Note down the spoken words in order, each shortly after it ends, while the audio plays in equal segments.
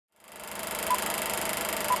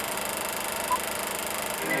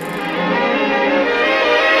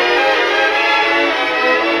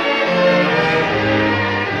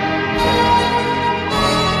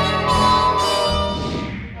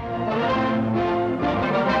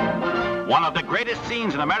One of the greatest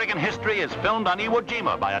scenes in American history is filmed on Iwo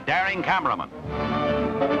Jima by a daring cameraman.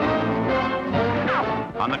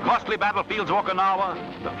 On the costly battlefields of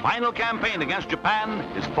Okinawa, the final campaign against Japan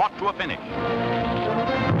is fought to a finish.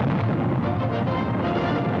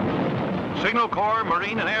 Signal Corps,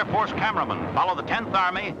 Marine, and Air Force cameramen follow the 10th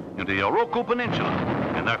Army into the Oroku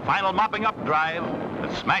Peninsula in their final mopping up drive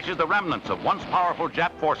that smashes the remnants of once powerful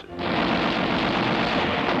Jap forces.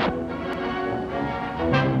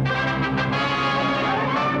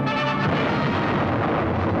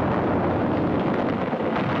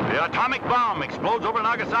 The atomic bomb explodes over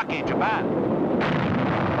Nagasaki, Japan.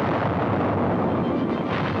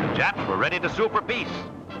 The Japs were ready to sue for peace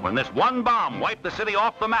when this one bomb wiped the city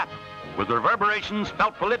off the map, with reverberations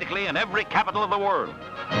felt politically in every capital of the world.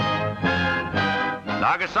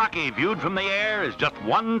 Nagasaki, viewed from the air, is just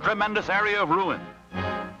one tremendous area of ruin.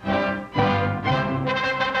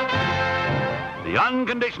 The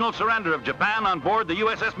unconditional surrender of Japan on board the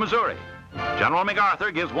USS Missouri. General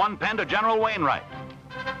MacArthur gives one pen to General Wainwright,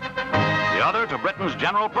 the other to Britain's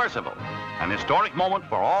General Percival, an historic moment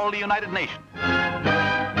for all the United Nations.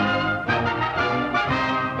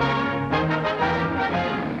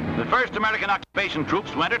 The first American occupation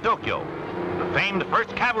troops to enter Tokyo, the famed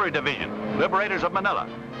 1st Cavalry Division, liberators of Manila.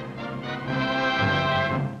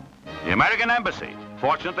 The American Embassy,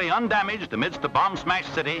 fortunately undamaged amidst the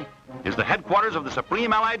bomb-smashed city, is the headquarters of the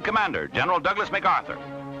Supreme Allied Commander, General Douglas MacArthur.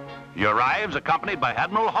 He arrives accompanied by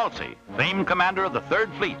Admiral Halsey, famed commander of the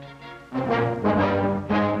 3rd Fleet.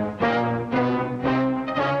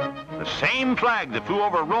 The same flag that flew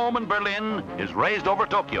over Rome and Berlin is raised over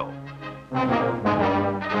Tokyo.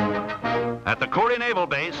 At the Korea Naval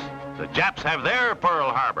Base, the Japs have their Pearl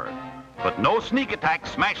Harbor, but no sneak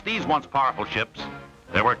attacks smashed these once powerful ships.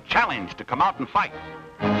 They were challenged to come out and fight.